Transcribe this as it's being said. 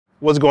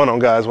What's going on,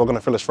 guys? Welcome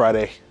to Fearless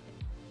Friday.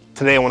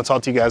 Today I want to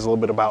talk to you guys a little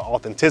bit about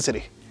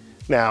authenticity.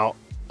 Now,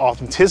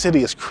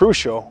 authenticity is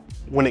crucial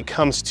when it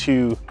comes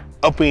to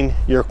upping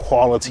your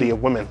quality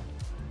of women.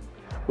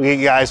 We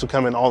get guys who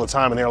come in all the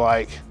time and they're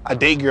like, I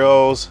date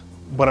girls,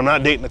 but I'm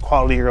not dating the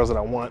quality of girls that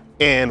I want.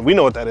 And we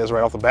know what that is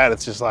right off the bat.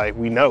 It's just like,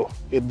 we know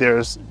you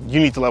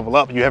need to level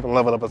up. You haven't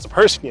leveled up as a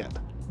person yet.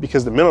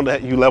 Because the minute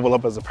that you level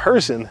up as a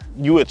person,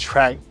 you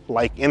attract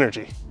like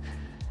energy,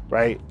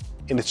 right?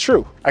 And it's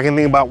true. I can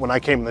think about when I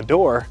came in the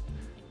door,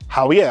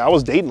 how, I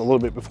was dating a little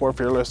bit before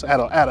Fearless. I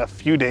had a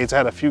few dates, I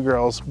had a few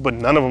girls, but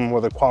none of them were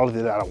the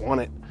quality that I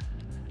wanted,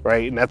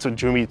 right? And that's what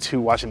drew me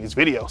to watching these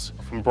videos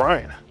from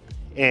Brian.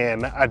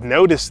 And I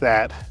noticed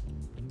that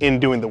in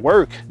doing the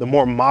work, the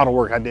more model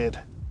work I did,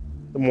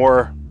 the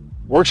more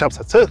workshops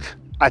I took,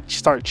 I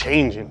started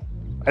changing.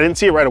 I didn't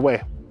see it right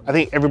away. I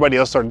think everybody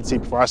else started to see it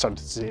before I started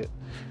to see it.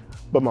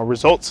 But my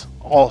results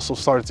also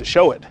started to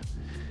show it.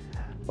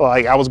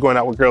 Like, I was going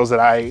out with girls that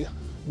I,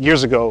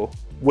 years ago,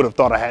 would have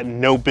thought I had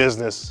no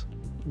business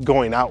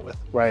going out with,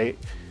 right?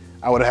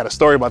 I would have had a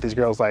story about these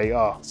girls like,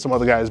 oh, some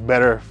other guy is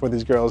better for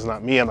these girls,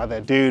 not me, I'm not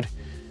that dude.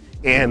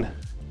 And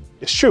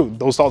it's true,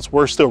 those thoughts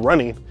were still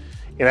running.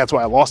 And that's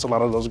why I lost a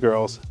lot of those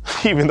girls,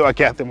 even though I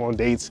got them on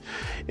dates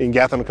and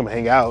got them to come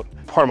hang out.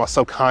 Part of my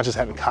subconscious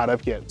hadn't caught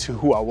up yet to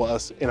who I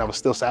was, and I was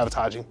still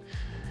sabotaging.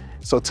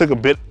 So it took a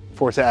bit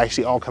for it to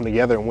actually all come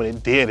together. And when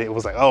it did, it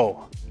was like,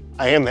 oh,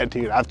 I am that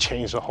dude. I've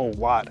changed a whole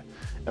lot.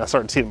 And I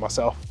started seeing it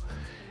myself.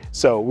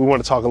 So we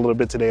want to talk a little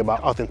bit today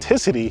about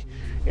authenticity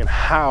and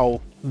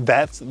how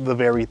that's the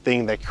very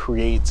thing that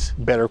creates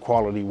better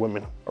quality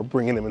women or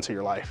bringing them into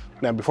your life.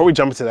 Now, before we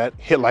jump into that,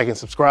 hit like and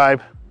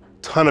subscribe.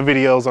 Ton of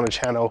videos on the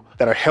channel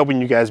that are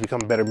helping you guys become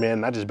better men,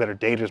 not just better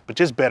daters, but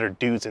just better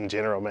dudes in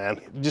general, man.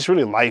 Just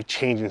really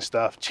life-changing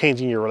stuff,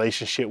 changing your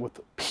relationship with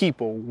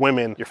people,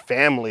 women, your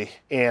family.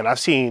 And I've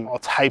seen all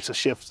types of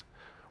shifts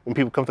when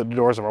people come through the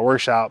doors of our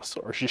workshops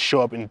or just show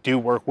up and do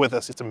work with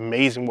us. It's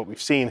amazing what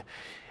we've seen.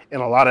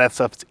 And a lot of that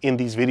stuff is in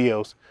these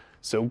videos.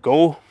 So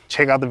go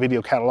check out the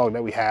video catalog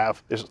that we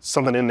have. There's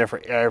something in there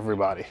for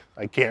everybody,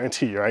 I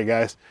guarantee you, right,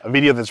 guys? A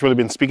video that's really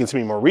been speaking to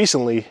me more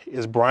recently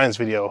is Brian's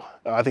video.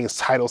 I think it's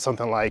titled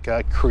something like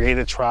Create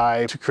a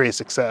Tribe to Create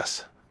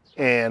Success.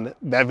 And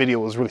that video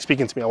was really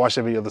speaking to me. I watched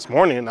that video this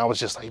morning and I was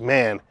just like,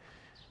 man,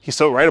 he's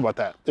so right about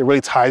that. It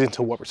really ties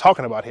into what we're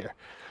talking about here,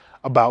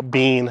 about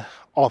being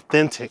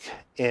authentic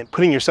and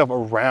putting yourself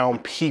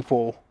around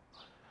people,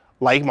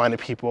 like-minded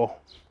people,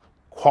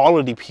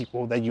 quality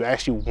people that you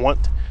actually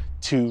want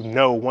to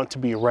know, want to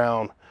be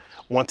around,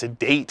 want to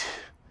date.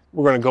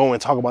 We're gonna go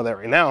and talk about that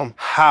right now,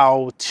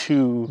 how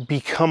to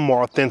become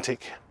more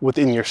authentic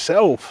within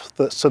yourself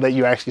so that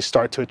you actually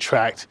start to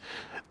attract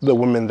the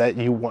women that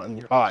you want in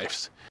your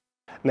lives.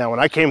 Now, when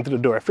I came through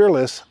the door at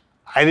Fearless,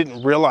 I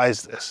didn't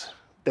realize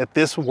that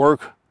this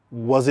work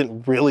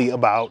wasn't really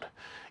about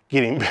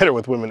getting better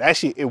with women.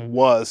 Actually, it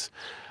was,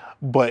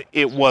 but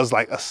it was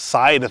like a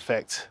side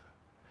effect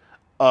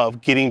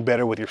of getting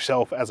better with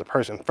yourself as a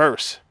person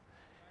first.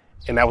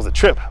 And that was a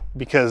trip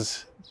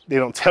because they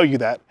don't tell you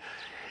that.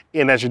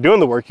 And as you're doing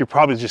the work, you're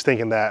probably just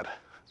thinking that,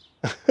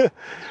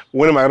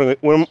 when am I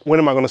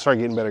gonna start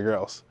getting better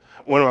girls?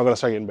 When am I gonna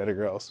start getting better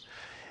girls?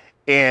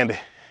 And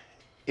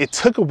it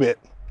took a bit.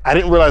 I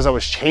didn't realize I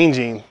was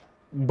changing,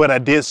 but I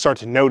did start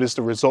to notice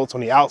the results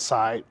on the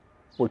outside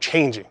were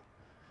changing.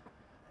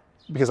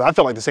 Because I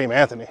felt like the same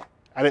Anthony.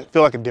 I didn't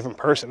feel like a different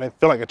person. I didn't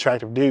feel like an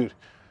attractive dude.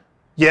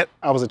 Yet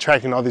I was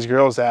attracting all these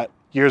girls that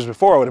years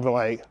before I would have been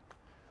like,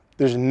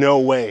 there's no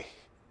way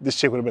this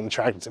chick would have been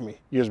attracted to me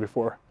years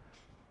before.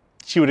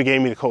 She would have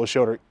gave me the cold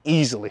shoulder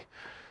easily.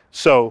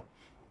 So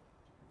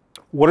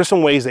what are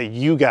some ways that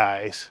you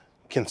guys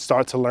can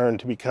start to learn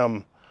to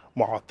become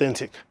more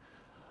authentic?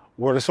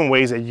 What are some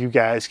ways that you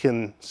guys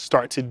can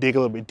start to dig a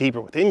little bit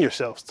deeper within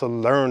yourselves to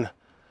learn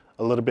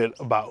a little bit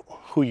about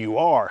who you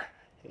are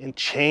and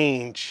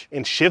change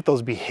and shift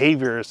those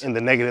behaviors and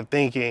the negative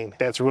thinking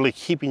that's really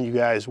keeping you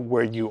guys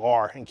where you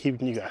are and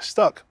keeping you guys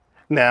stuck?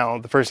 Now,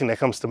 the first thing that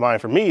comes to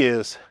mind for me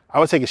is I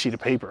would take a sheet of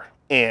paper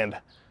and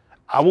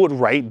I would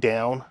write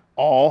down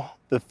all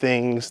the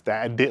things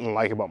that I didn't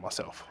like about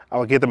myself. I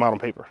would get them out on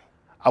paper.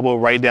 I will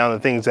write down the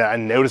things that I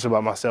notice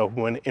about myself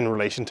when in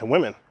relation to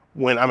women.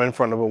 When I'm in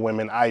front of a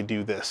woman, I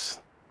do this.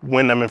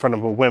 When I'm in front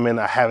of a woman,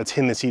 I have a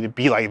tendency to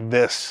be like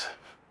this.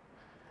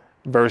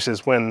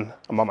 Versus when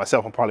I'm by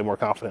myself, I'm probably more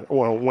confident.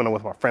 Or when I'm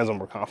with my friends, I'm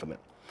more confident.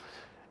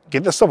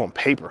 Get this stuff on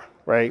paper,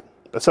 right?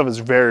 That stuff is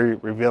very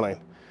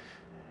revealing.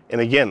 And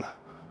again,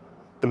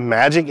 the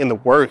magic in the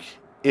work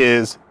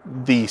is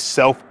the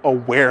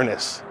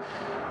self-awareness.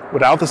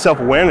 Without the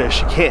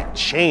self-awareness, you can't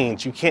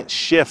change, you can't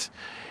shift.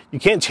 You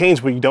can't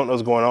change what you don't know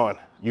is going on.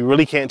 You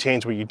really can't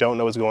change what you don't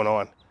know is going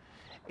on.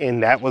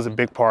 And that was a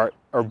big part,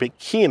 or a big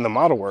key in the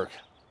model work.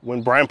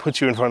 When Brian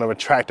puts you in front of an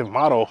attractive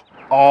model,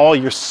 all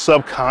your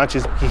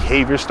subconscious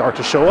behaviors start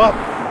to show up.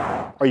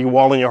 Are you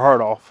walling your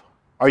heart off?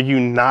 Are you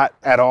not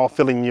at all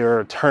feeling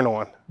your turn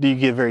on? Do you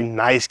get very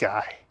nice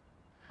guy?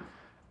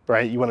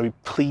 Right? You want to be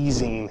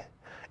pleasing.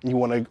 You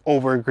want to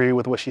over agree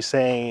with what she's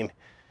saying.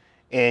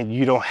 and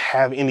you don't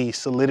have any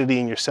solidity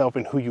in yourself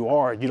and who you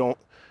are, you don't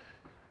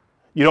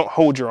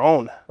hold your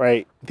own,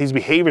 right? These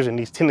behaviors and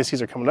these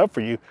tendencies are coming up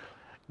for you.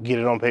 Get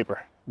it on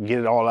paper, get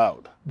it all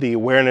out. The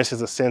awareness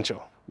is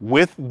essential.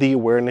 With the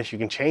awareness, you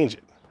can change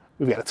it.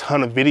 We've got a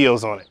ton of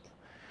videos on it.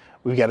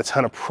 We've got a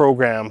ton of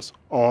programs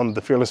on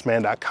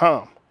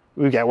thefearlessman.com.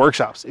 We've got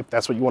workshops if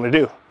that's what you want to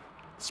do.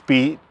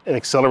 Speed and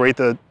accelerate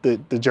the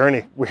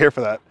journey. We're here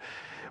for that.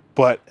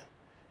 But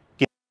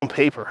get it on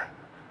paper.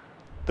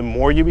 The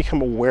more you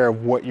become aware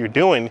of what you're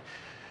doing,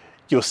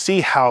 you'll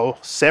see how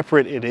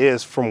separate it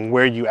is from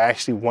where you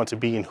actually want to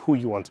be and who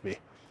you want to be.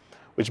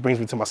 Which brings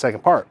me to my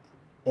second part.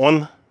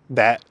 On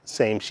that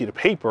same sheet of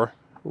paper,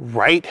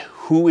 write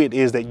who it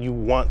is that you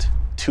want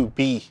to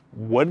be.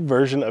 What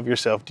version of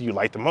yourself do you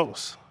like the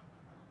most?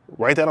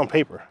 Write that on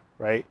paper,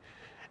 right?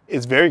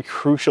 It's very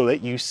crucial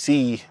that you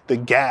see the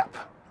gap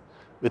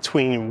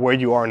between where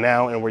you are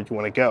now and where you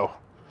want to go.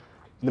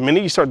 The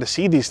minute you start to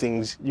see these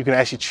things, you can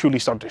actually truly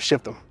start to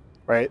shift them,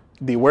 right?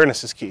 The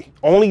awareness is key.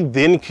 Only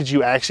then could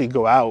you actually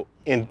go out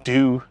and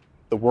do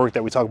the work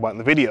that we talk about in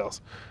the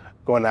videos.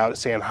 Going out and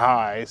saying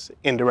highs,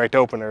 indirect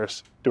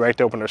openers,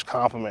 direct openers,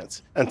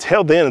 compliments.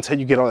 Until then, until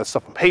you get all that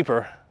stuff on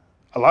paper,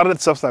 a lot of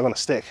that stuff's not gonna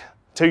stick.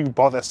 Until you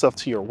brought that stuff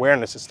to your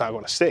awareness, it's not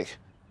gonna stick.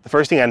 The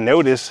first thing I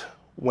noticed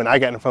when I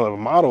got in front of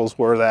models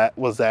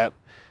was that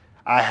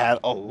I had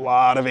a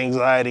lot of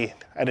anxiety.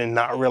 I did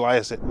not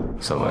realize it.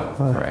 So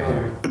right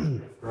here.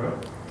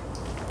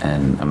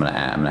 And I'm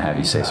gonna have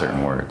you say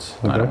certain words.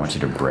 Okay. I don't want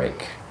you to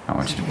break. I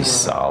want you to be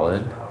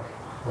solid.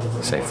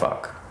 Say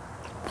fuck.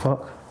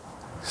 Fuck.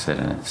 Sit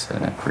in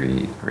it,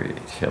 breathe.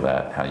 Feel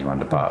that, how you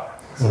want it to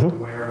pop.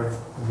 Aware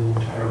of the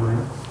entire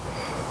room.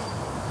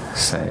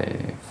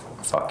 Say,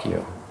 fuck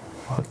you.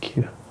 Fuck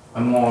you.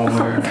 I'm all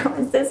aware.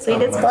 It's the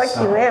sweetest fuck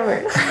you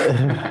ever.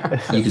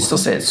 You can still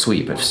say it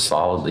sweet, but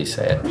solidly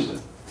say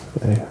it.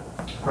 Yeah.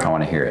 I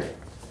want to hear it.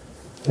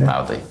 Yeah.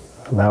 Loudly.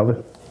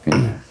 Loudly?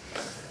 Yeah.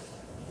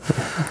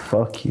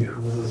 Fuck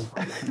you.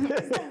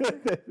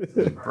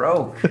 You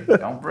broke.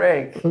 Don't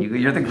break.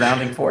 You're the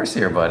grounding force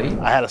here, buddy.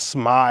 I had a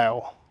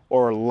smile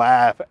or a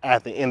laugh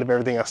at the end of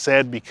everything I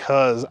said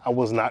because I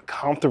was not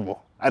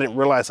comfortable. I didn't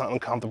realize how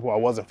uncomfortable I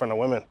was in front of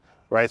women,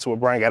 right? So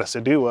what Brian got us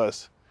to do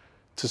was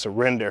to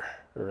surrender,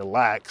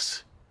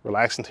 relax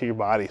into your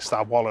body,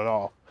 stop walling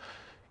off.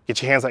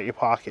 Get your hands out your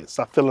pocket,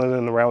 stop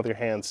fiddling around with your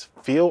hands.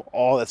 Feel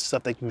all that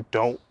stuff that you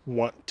don't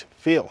want to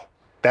feel.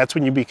 That's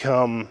when you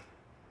become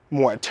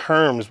more at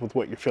terms with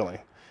what you're feeling.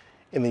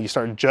 And then you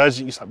start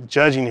judging, you stop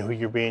judging who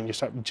you're being, you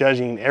start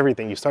judging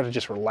everything. You start to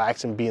just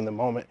relax and be in the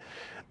moment.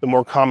 The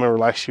more calm and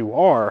relaxed you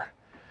are,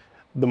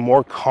 the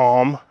more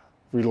calm,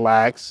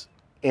 relaxed,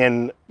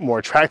 and more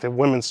attractive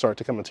women start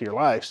to come into your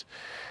lives.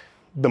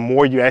 The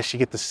more you actually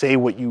get to say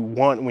what you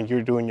want when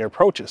you're doing your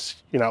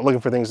approaches. You're not looking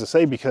for things to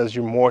say because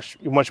you're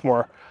much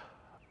more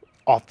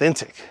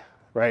authentic,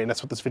 right? And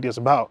that's what this video is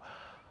about.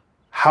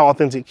 How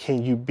authentic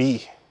can you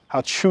be?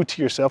 How true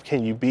to yourself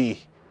can you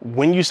be?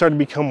 When you start to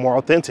become more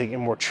authentic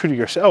and more true to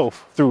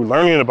yourself through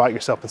learning about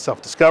yourself and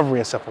self-discovery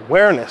and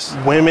self-awareness,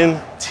 women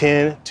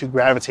tend to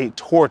gravitate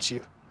towards you.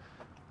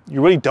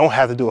 You really don't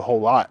have to do a whole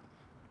lot.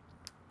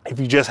 If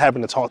you just happen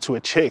to talk to a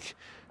chick,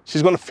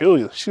 she's gonna feel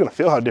you. She's gonna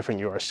feel how different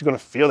you are. She's gonna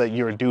feel that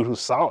you're a dude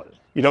who's solid.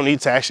 You don't need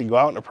to actually go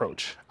out and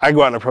approach. I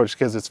go out and approach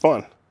because it's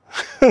fun,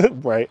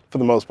 right? For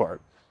the most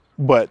part.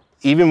 But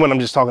even when I'm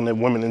just talking to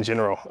women in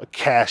general, a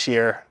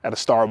cashier at a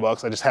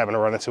Starbucks, I just happen to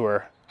run into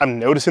her, I'm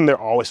noticing they're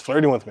always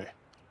flirting with me.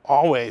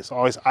 Always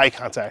eye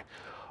contact,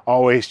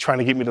 always trying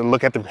to get me to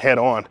look at them head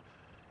on.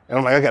 And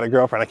I'm like, I got a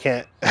girlfriend,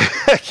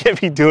 I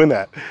can't be doing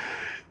that.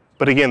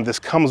 But again, this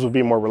comes with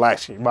being more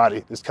relaxed in your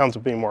body. This comes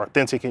with being more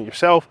authentic in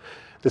yourself.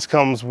 This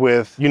comes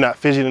with you not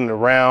fidgeting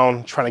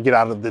around, trying to get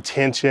out of the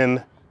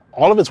tension.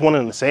 All of it's one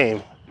and the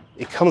same.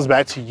 It comes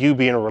back to you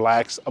being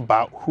relaxed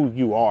about who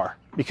you are.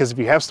 Because if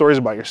you have stories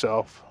about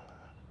yourself,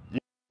 you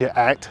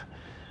act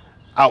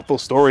out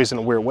those stories in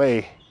a weird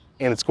way,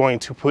 and it's going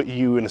to put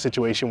you in a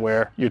situation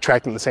where you're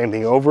attracting the same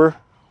thing over,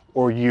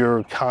 or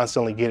you're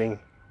constantly getting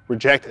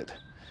rejected.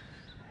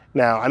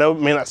 Now, I know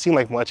it may not seem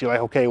like much. You're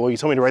like, okay, well, you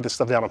told me to write this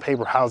stuff down on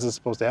paper. How is this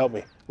supposed to help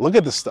me? Look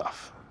at this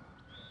stuff.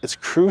 It's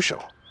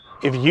crucial.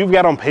 If you've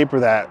got on paper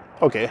that,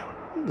 okay,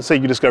 let's say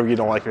you discover you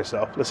don't like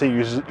yourself. Let's say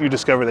you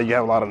discover that you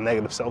have a lot of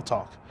negative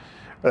self-talk,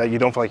 or that you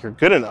don't feel like you're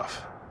good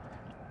enough.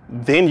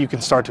 Then you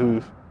can start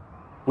to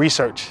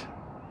research,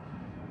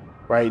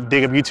 right?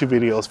 Dig up YouTube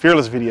videos,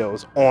 fearless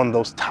videos on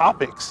those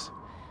topics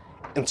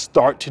and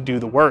start to do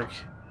the work.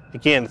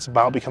 Again, it's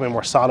about becoming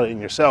more solid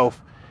in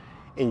yourself,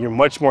 and you're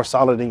much more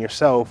solid in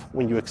yourself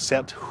when you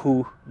accept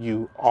who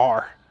you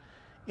are.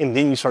 And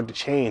then you start to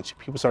change.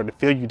 People start to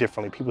feel you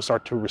differently. People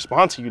start to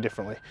respond to you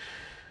differently.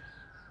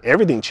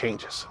 Everything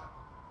changes.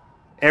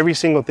 Every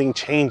single thing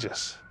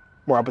changes.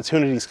 More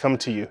opportunities come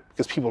to you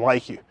because people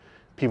like you.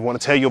 People want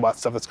to tell you about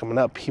stuff that's coming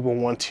up. People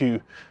want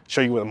to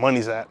show you where the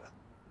money's at.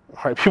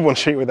 Right? People want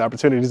to show you where the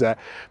opportunity's at.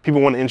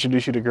 People want to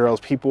introduce you to girls.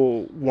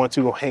 People want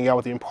to go hang out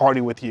with you and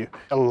party with you.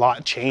 A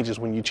lot changes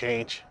when you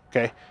change,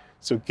 okay?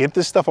 So get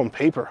this stuff on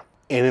paper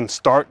and then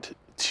start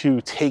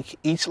to take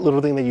each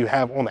little thing that you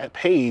have on that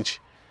page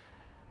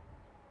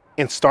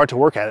and start to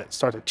work at it,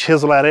 start to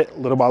chisel at it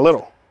little by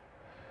little.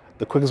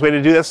 The quickest way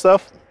to do that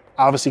stuff,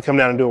 obviously come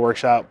down and do a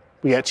workshop.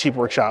 We got cheap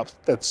workshops,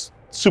 that's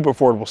super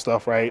affordable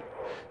stuff, right?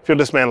 Feel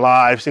This Man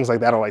Live, things like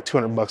that are like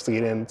 200 bucks to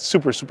get in,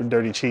 super, super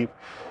dirty cheap.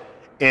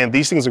 And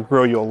these things will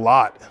grow you a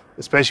lot,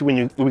 especially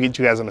when we get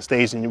you guys on the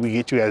stage and we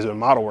get you guys doing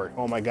model work.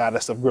 Oh my God,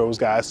 that stuff grows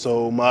guys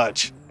so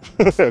much,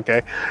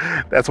 okay?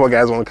 That's why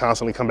guys want to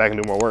constantly come back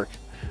and do more work,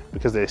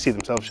 because they see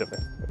themselves shipping,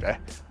 okay?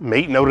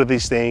 Make note of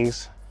these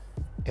things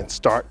and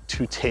start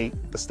to take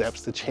the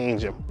steps to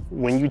change them.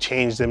 When you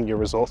change them, your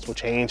results will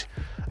change.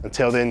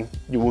 Until then,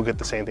 you will get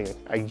the same thing.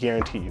 I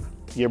guarantee you,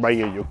 year by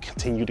year, you'll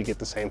continue to get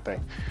the same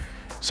thing.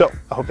 So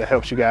I hope that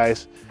helps you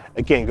guys.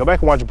 Again, go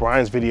back and watch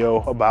Brian's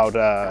video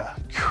about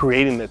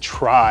creating a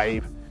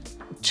tribe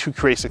to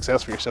create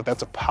success for yourself.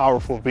 That's a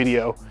powerful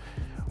video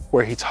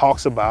where he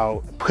talks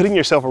about putting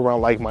yourself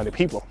around like-minded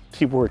people,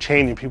 people who are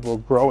changing, people who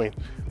are growing,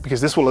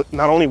 because this will,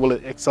 not only will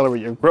it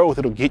accelerate your growth,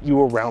 it'll get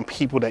you around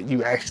people that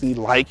you actually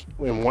like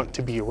and want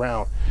to be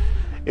around.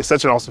 It's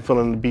such an awesome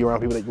feeling to be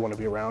around people that you want to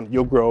be around.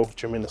 You'll grow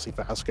tremendously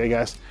fast, okay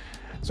guys?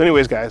 So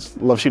anyways, guys,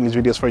 love shooting these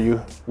videos for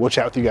you. We'll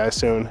chat with you guys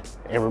soon.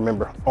 And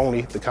remember,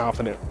 only the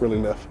confident really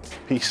live.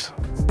 Peace.